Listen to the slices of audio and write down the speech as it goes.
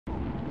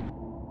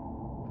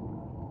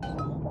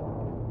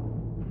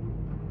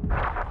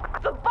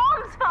The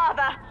bombs,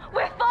 Father!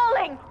 We're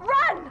falling!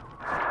 Run!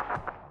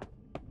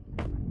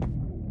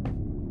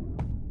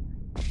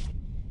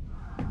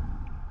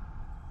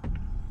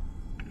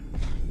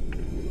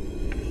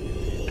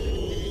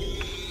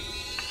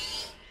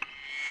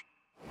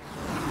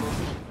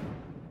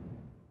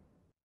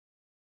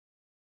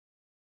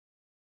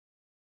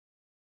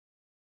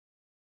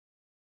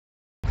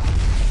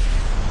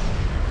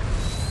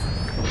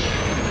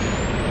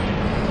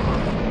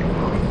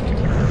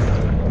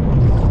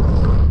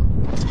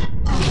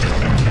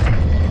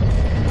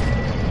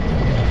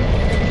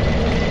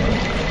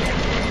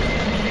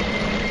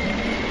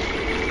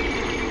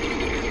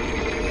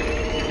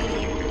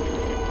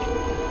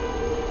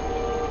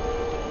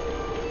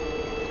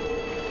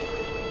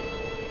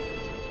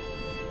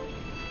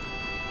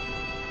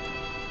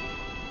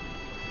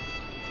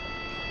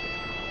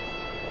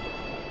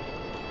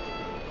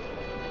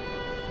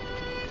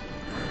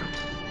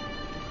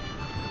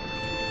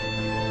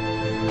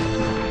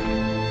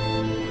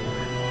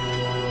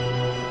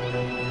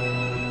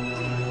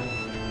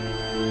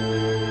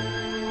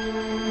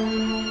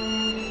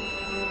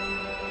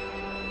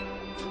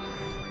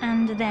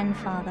 Then,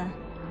 Father,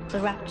 the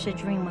rapture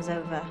dream was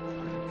over.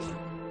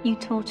 You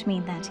taught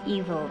me that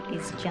evil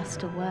is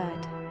just a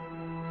word.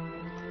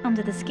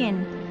 Under the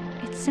skin,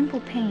 it's simple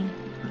pain.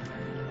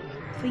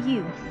 For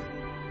you,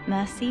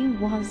 mercy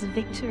was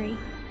victory.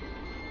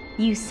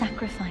 You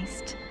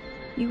sacrificed,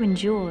 you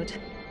endured,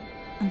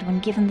 and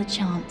when given the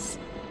chance,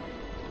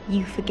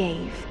 you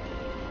forgave.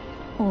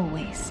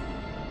 Always.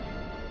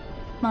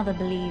 Mother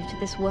believed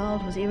this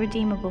world was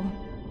irredeemable,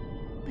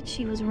 but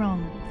she was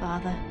wrong,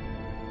 Father.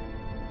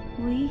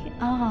 We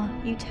are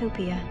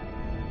Utopia,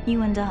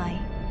 you and I,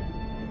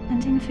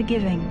 and in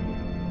forgiving,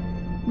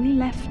 we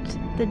left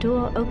the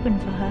door open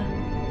for her.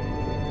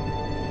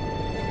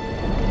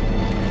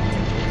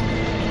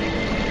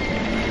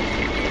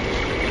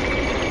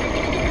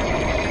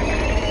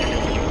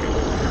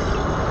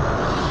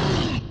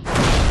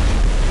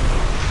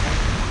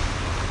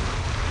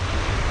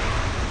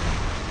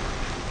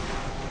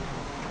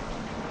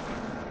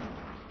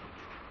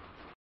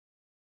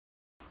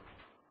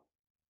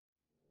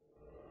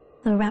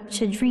 The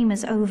rapture dream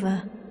is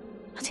over,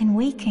 but in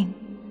waking,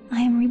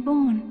 I am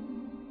reborn.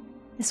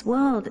 This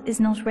world is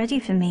not ready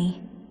for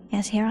me,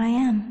 yet here I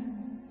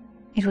am.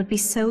 It would be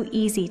so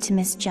easy to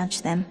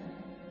misjudge them.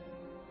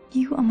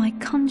 You are my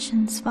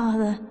conscience,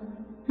 Father,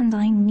 and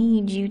I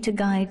need you to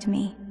guide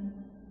me.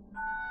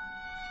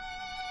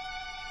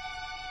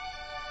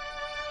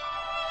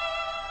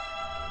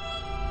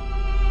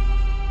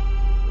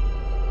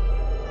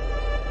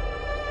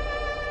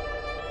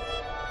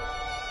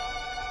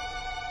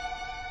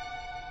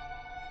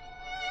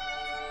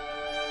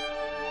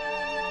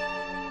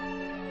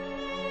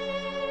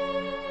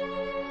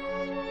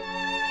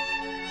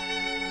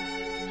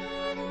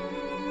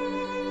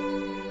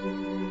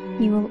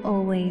 You will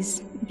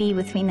always be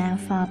with me now,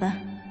 Father.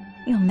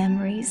 Your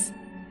memories,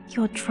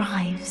 your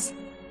drives.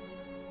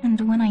 And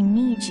when I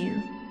need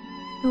you,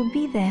 you'll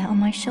be there on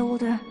my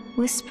shoulder,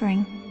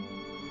 whispering.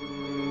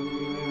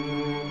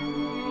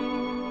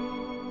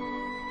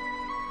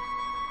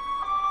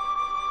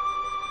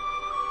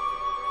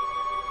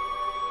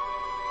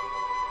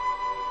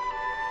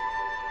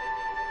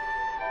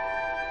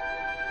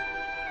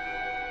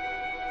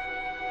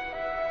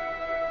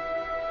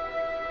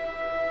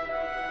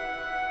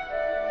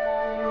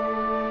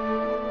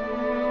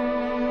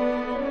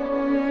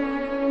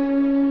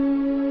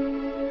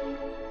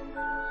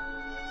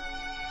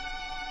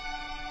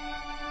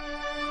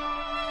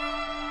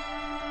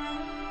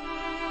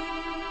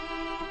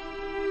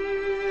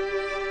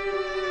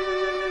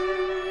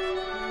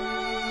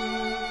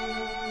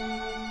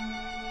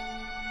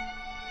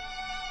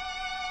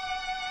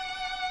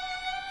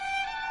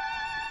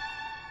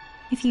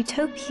 If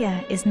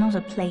Utopia is not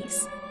a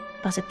place,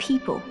 but a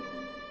people,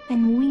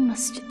 then we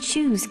must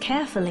choose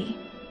carefully,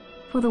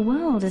 for the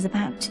world is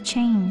about to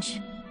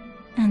change.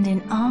 And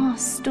in our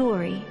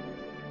story,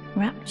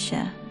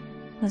 Rapture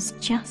was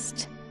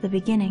just the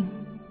beginning.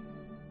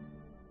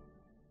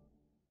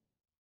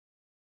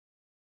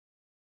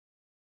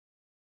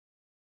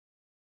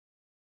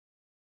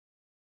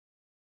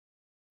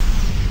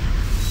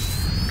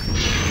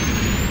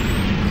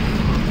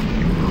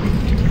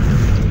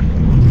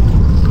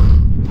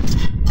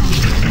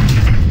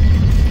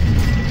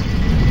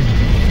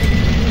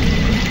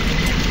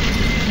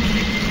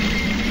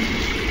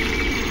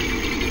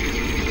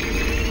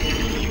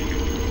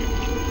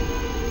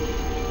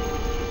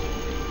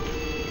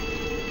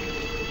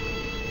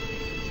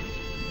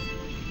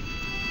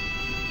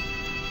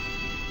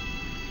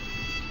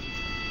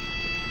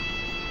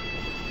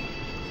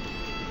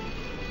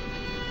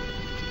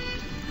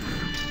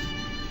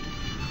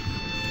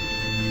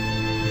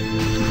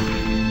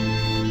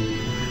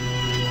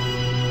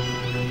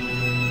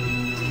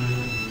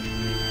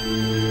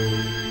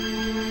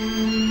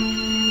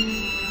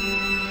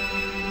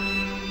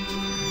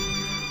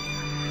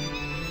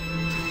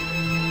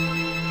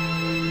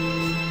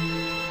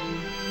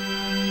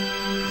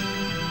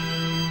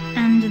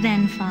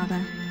 Then,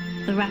 Father,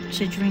 the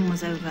rapture dream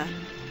was over.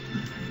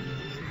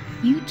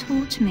 You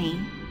taught me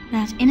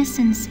that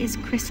innocence is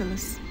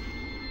chrysalis,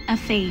 a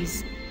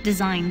phase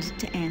designed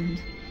to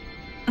end.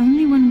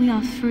 Only when we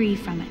are free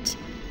from it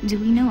do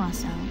we know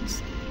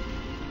ourselves.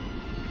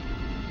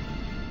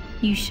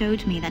 You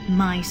showed me that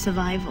my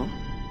survival,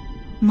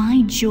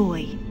 my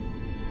joy,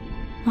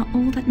 are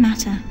all that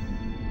matter.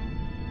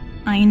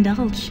 I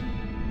indulge.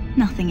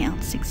 Nothing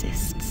else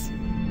exists.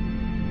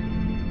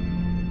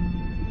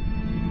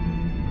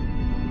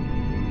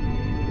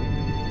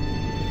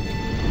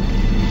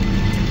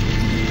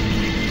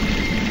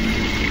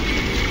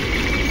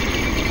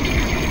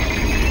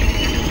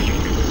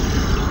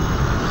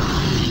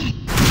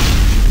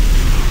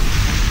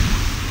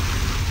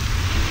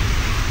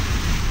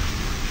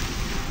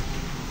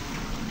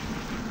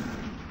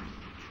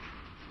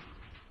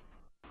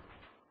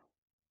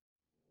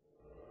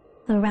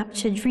 The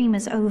rapture dream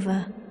is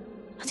over,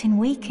 but in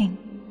waking,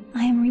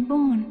 I am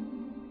reborn.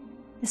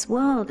 This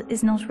world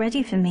is not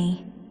ready for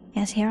me,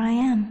 yet here I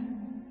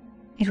am.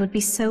 It would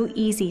be so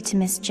easy to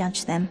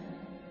misjudge them.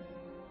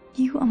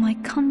 You are my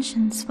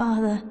conscience,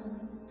 Father,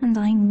 and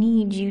I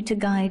need you to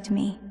guide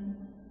me.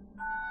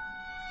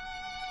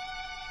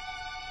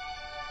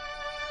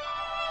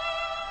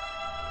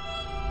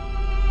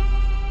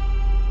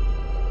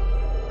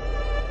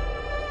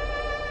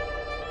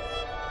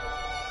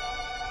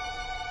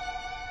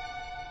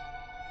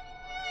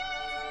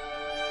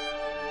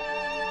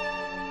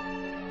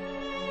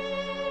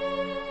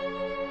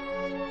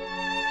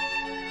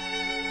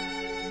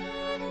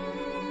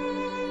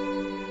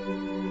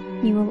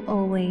 You will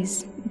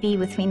always be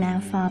with me now,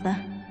 Father.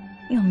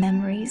 Your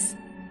memories,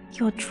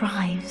 your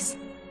drives.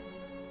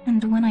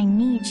 And when I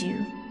need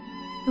you,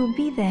 you'll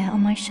be there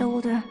on my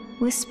shoulder,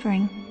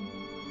 whispering.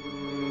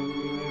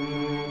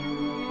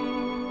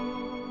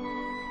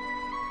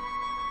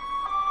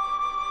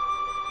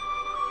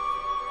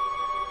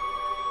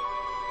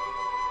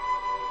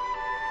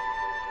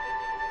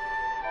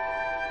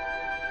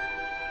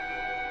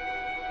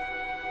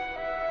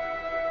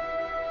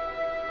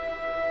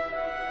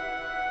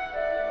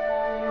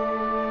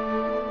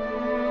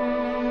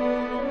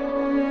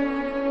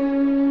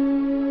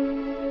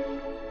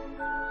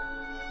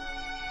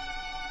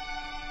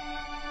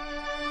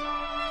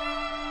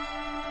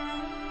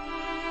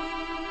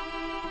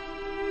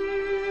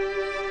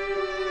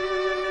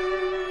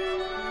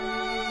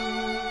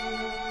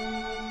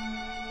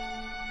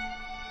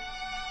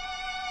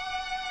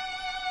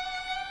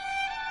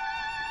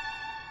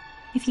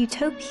 If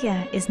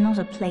Utopia is not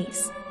a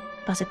place,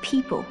 but a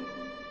people,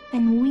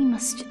 then we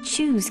must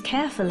choose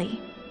carefully,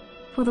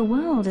 for the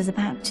world is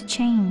about to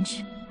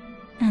change.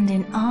 And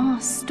in our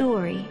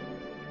story,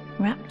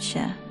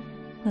 Rapture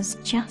was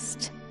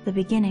just the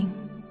beginning.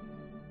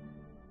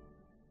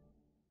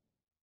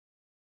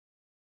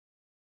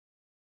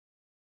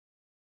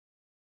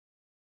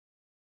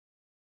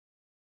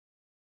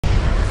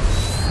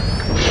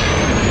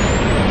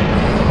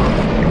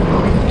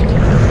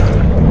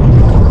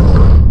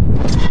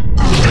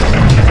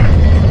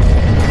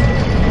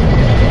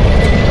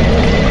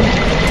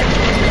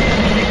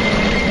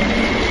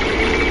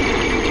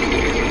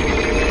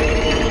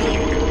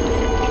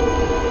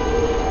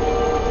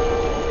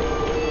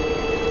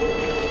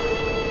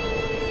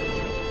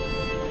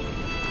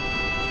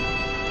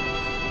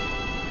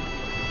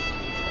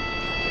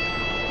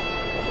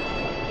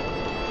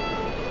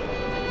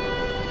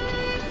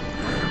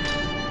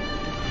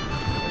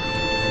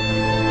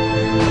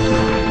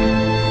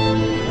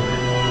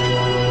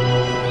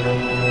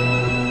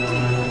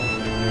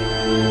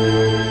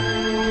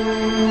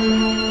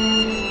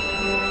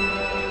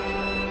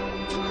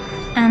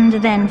 And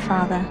then,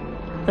 Father,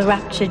 the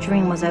rapture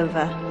dream was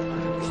over.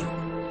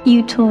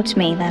 You taught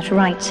me that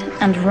right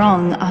and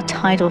wrong are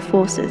tidal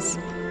forces,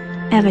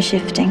 ever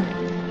shifting.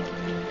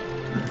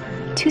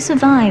 To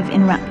survive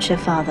in rapture,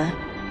 Father,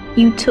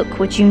 you took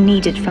what you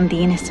needed from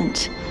the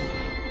innocent.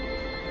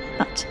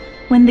 But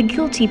when the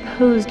guilty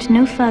posed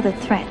no further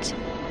threat,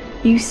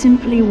 you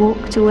simply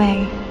walked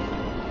away.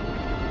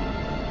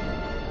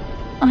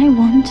 I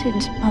wanted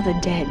Mother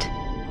dead.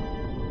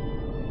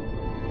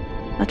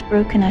 But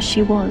broken as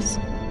she was,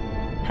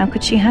 how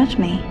could she hurt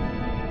me?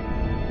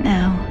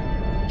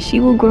 Now, she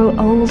will grow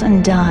old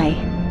and die,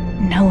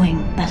 knowing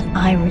that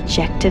I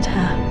rejected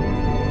her.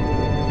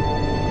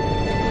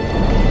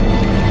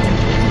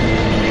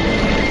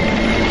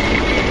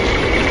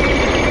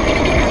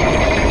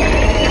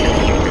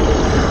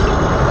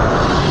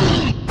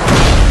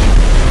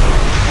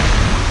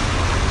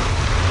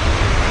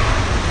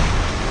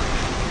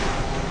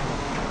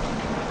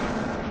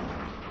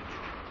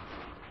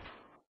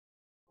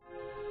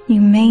 You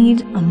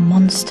made a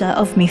monster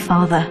of me,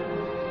 Father.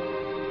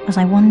 But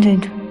I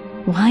wondered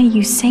why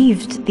you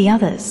saved the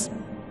others.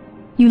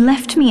 You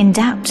left me in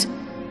doubt.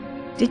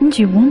 Didn't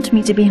you want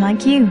me to be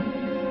like you?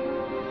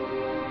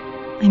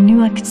 I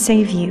knew I could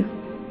save you,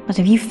 but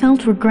if you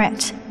felt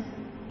regret,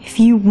 if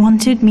you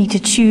wanted me to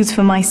choose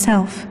for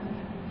myself,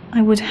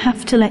 I would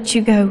have to let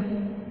you go,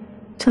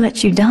 to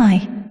let you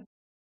die.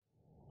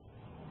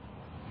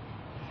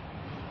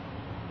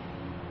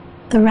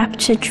 The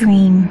rapture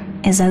dream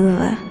is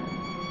over,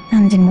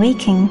 and in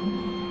waking,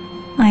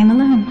 I am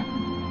alone.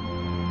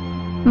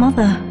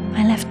 Mother,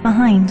 I left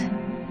behind,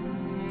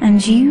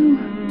 and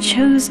you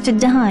chose to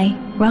die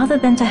rather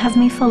than to have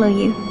me follow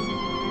you.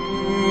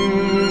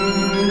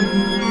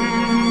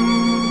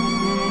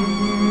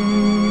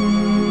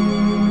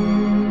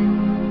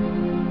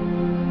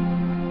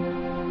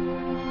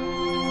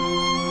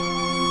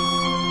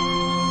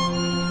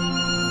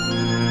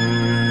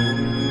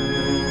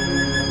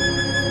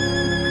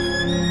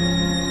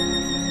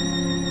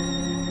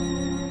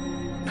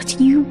 But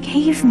you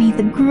gave me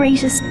the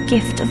greatest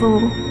gift of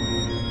all.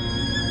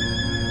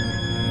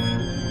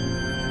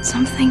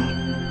 Something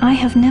I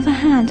have never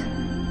had.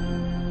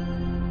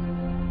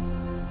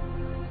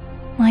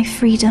 My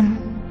freedom.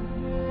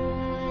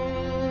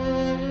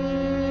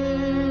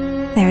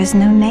 There is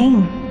no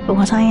name for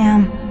what I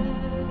am,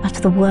 but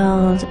the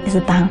world is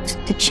about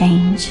to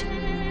change.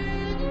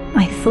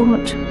 I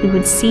thought we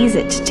would seize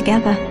it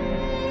together.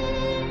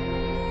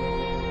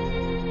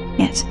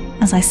 Yet,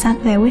 as I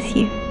sat there with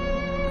you,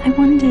 I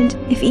wondered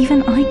if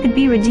even I could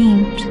be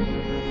redeemed.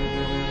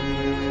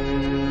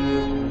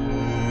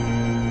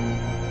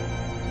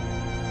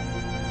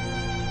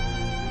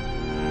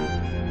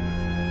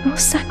 Your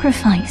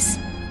sacrifice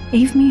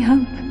gave me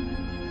hope.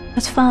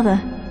 But Father,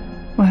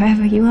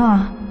 wherever you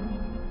are,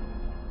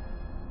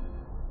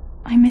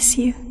 I miss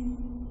you.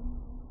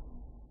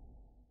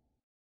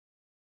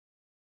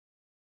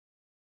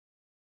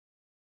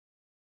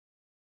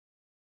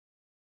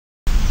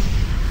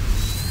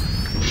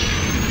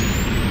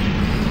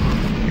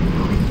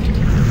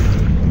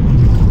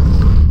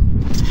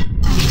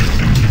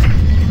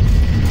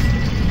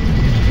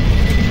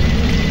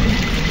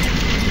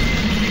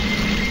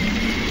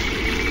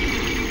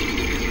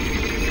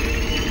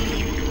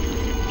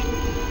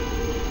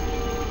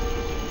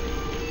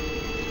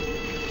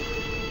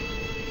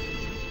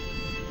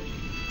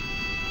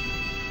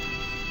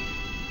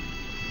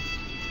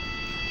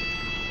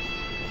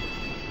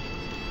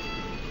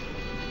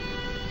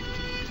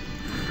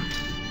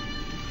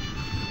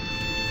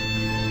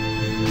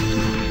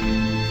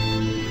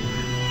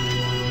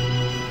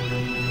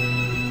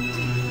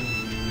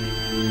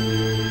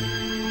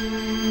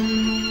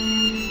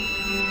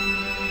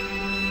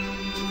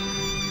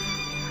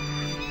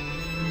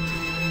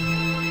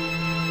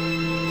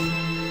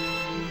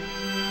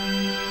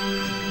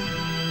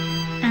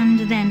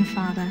 And then,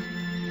 Father,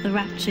 the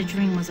rapture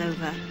dream was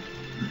over.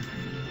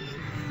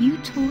 You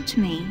taught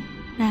me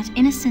that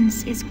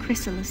innocence is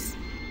chrysalis,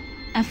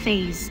 a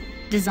phase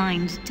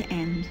designed to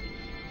end.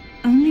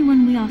 Only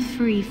when we are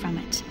free from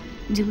it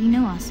do we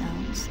know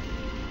ourselves.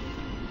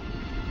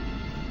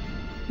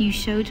 You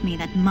showed me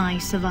that my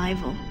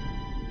survival,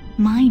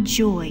 my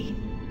joy,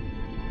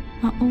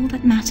 are all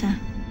that matter.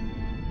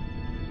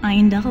 I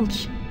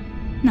indulge.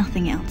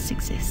 Nothing else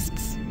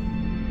exists.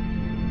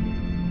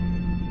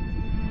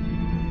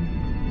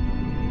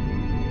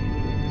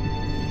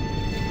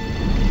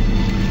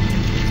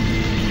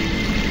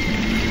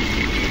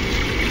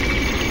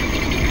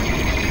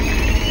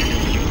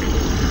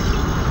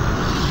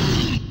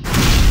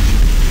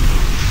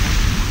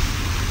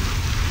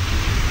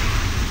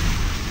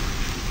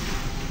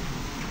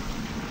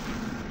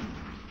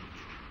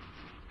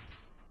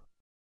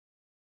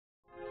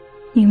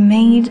 You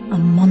made a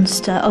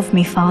monster of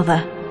me,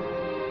 Father,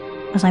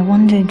 but I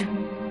wondered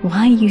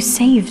why you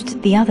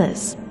saved the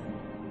others.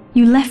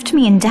 You left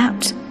me in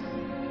doubt.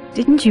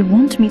 Didn't you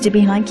want me to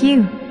be like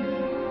you?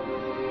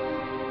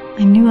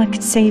 I knew I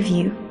could save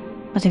you,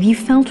 but if you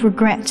felt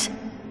regret,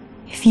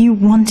 if you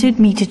wanted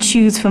me to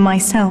choose for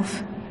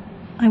myself,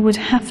 I would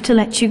have to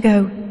let you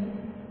go,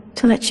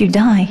 to let you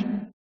die.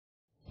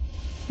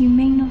 You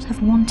may not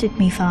have wanted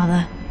me,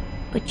 Father,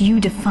 but you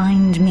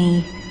defined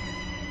me.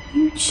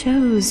 You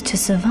chose to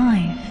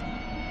survive,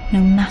 no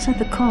matter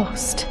the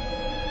cost,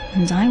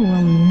 and I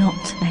will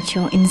not let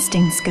your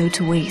instincts go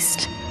to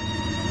waste.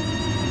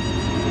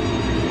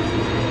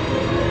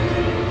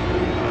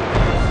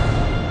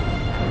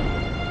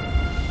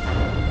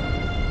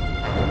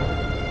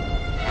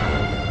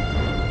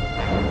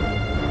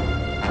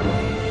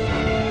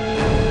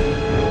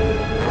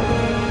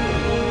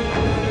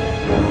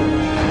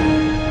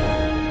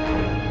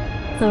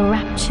 The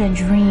rapture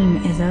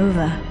dream is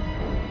over.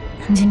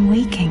 And in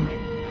waking,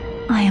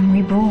 I am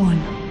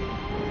reborn.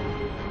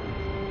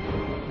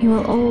 You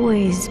will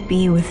always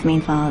be with me,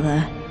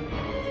 Father.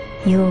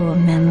 Your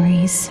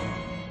memories,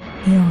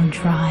 your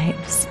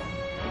drives.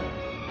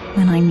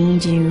 When I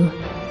need you,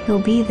 you'll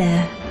be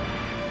there,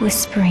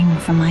 whispering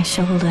from my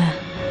shoulder.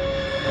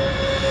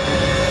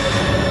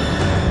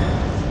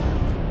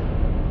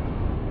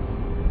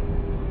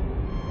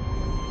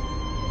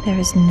 There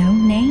is no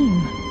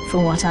name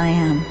for what I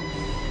am,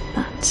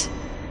 but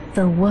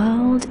the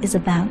world is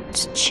about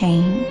to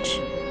change,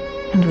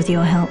 and with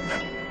your help,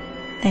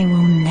 they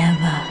will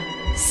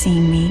never see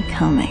me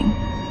coming.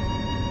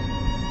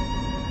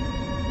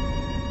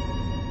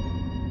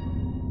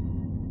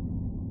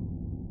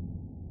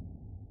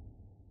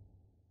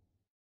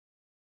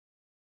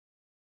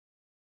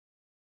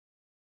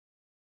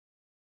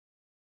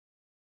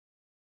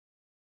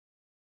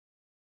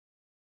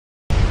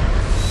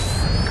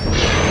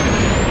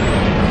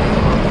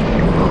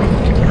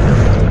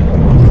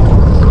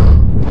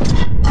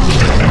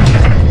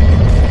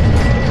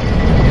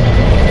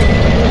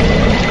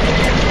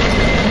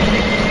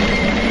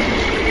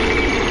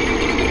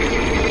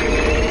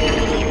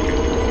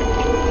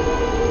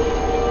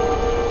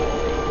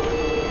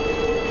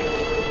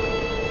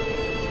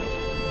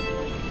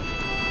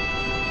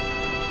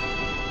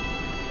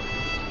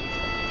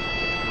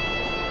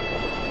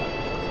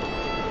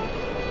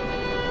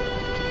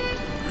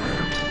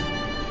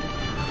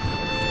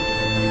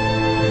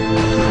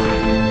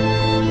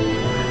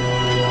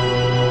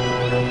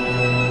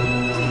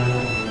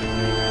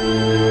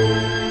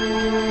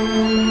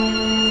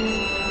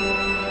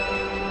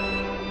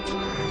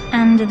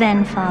 And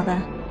then,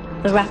 Father,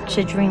 the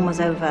rapture dream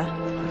was over.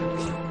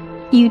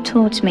 You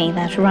taught me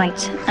that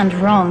right and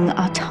wrong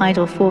are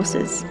tidal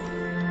forces,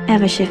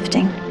 ever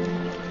shifting.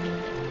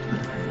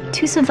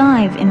 To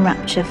survive in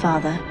rapture,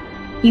 Father,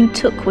 you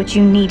took what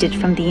you needed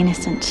from the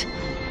innocent.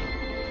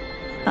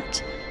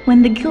 But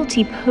when the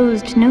guilty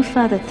posed no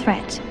further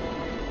threat,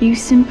 you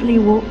simply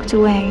walked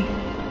away.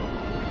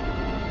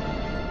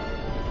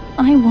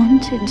 I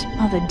wanted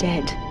Mother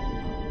dead.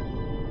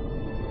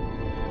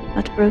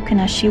 But broken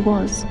as she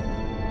was,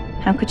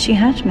 how could she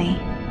hurt me?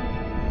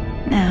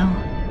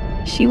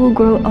 Now, she will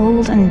grow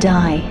old and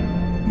die,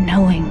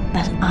 knowing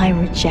that I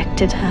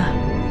rejected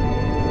her.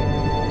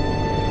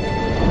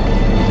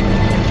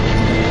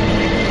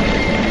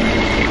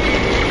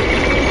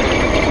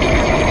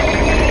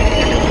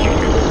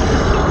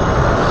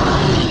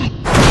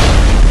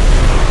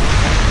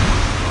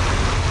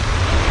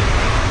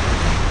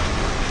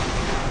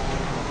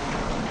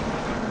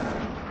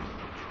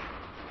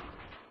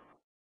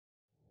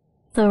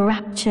 The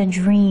rapture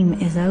dream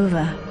is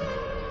over,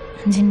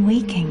 and in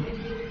waking,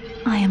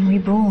 I am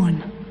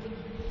reborn.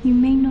 You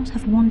may not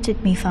have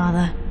wanted me,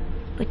 Father,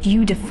 but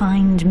you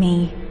defined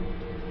me.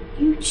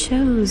 You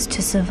chose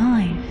to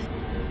survive,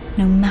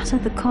 no matter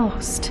the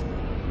cost,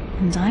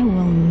 and I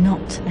will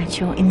not let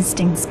your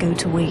instincts go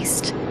to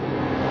waste.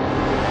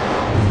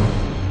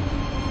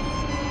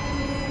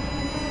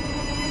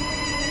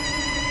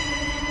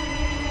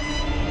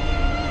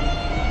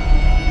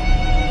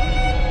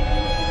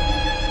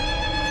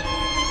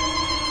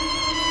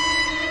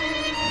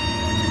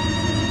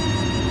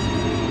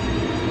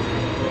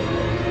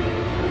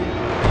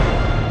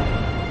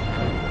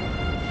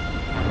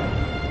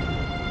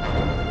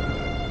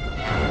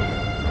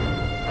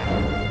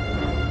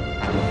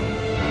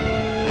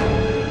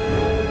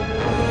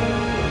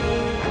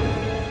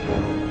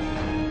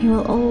 You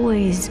will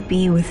always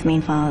be with me,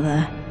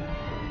 Father.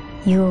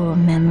 Your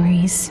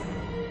memories,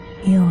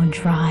 your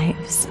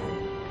drives.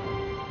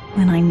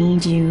 When I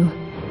need you,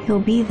 you'll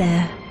be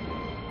there,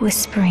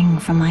 whispering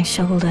from my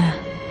shoulder.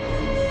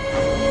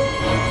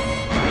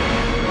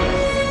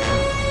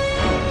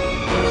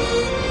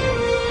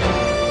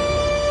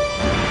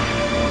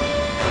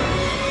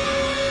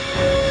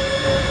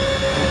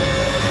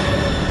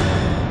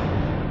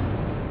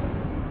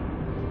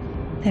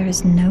 There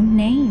is no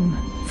name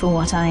for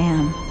what I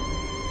am.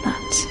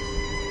 But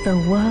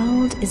the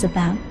world is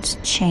about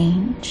to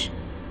change,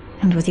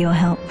 and with your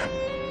help,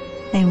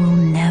 they will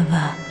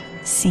never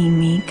see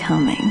me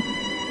coming.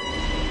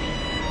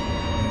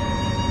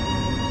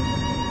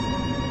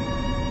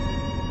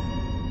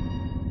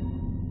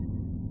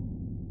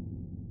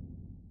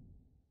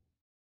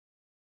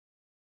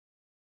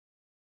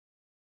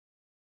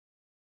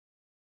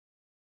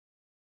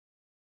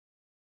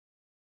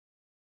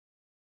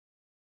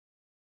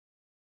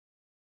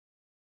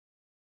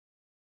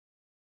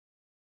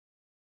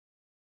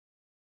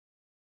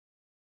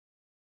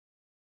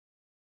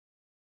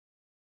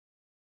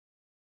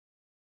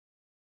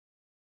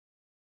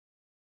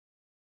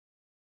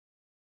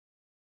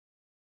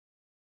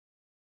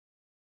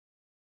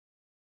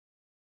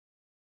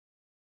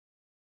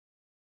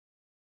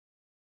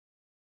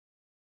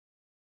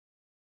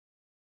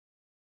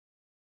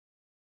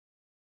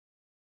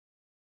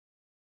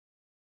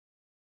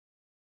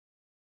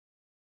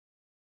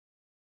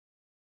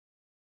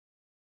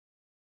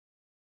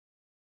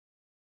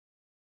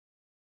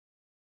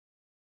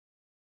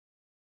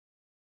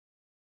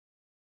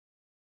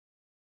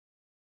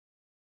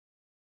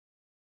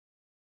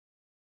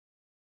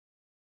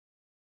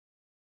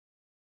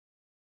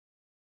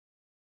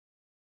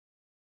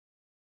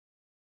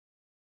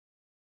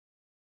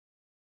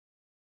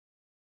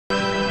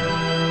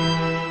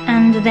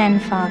 And then,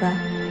 Father,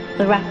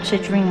 the rapture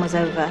dream was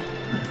over.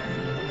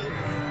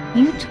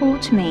 You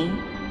taught me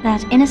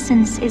that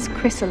innocence is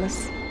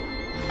chrysalis,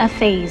 a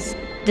phase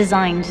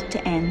designed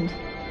to end.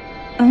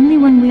 Only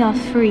when we are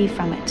free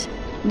from it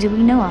do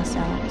we know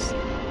ourselves.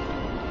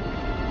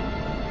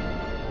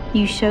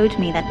 You showed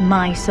me that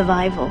my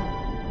survival,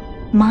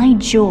 my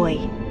joy,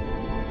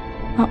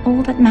 are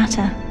all that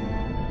matter.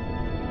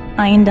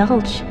 I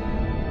indulge.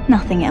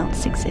 Nothing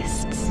else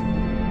exists.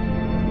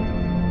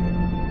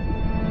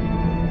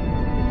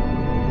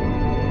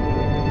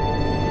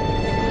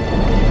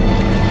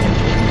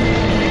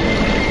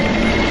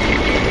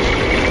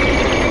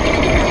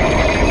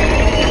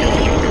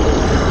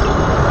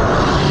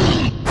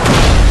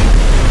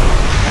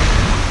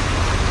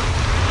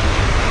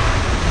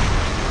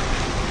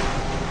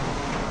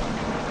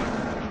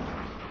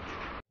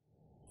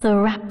 The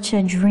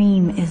rapture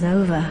dream is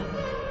over,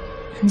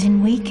 and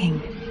in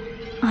waking,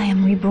 I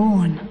am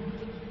reborn.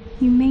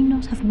 You may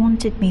not have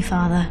wanted me,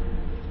 Father,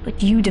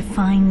 but you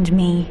defined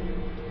me.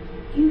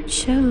 You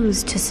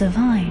chose to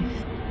survive,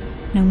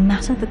 no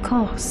matter the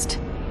cost,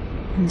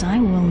 and I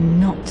will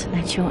not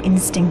let your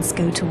instincts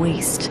go to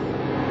waste.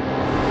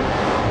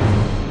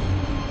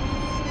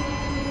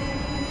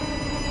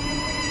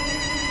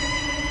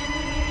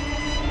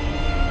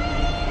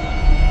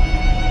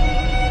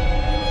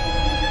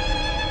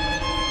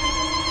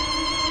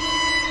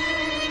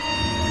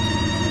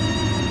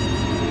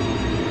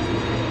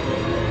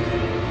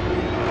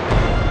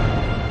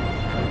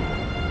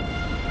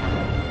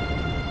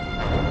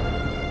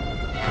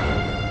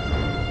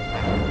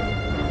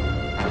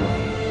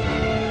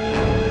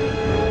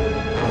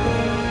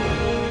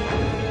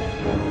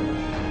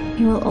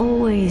 will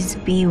always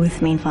be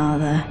with me,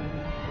 Father.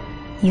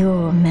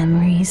 Your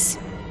memories,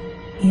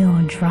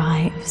 your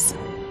drives.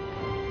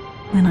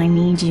 When I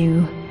need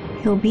you,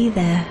 you'll be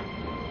there,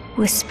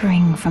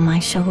 whispering from my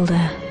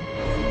shoulder.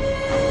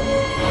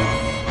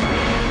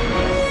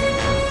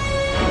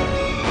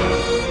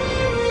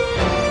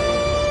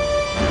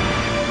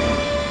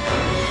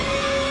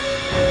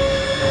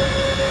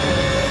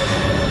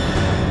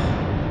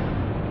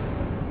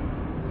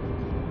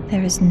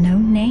 There is no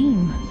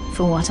name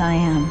for what I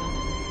am,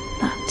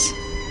 but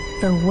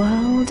the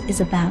world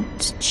is about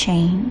to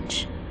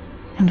change,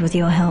 and with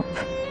your help,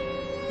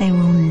 they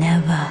will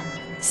never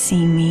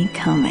see me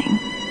coming.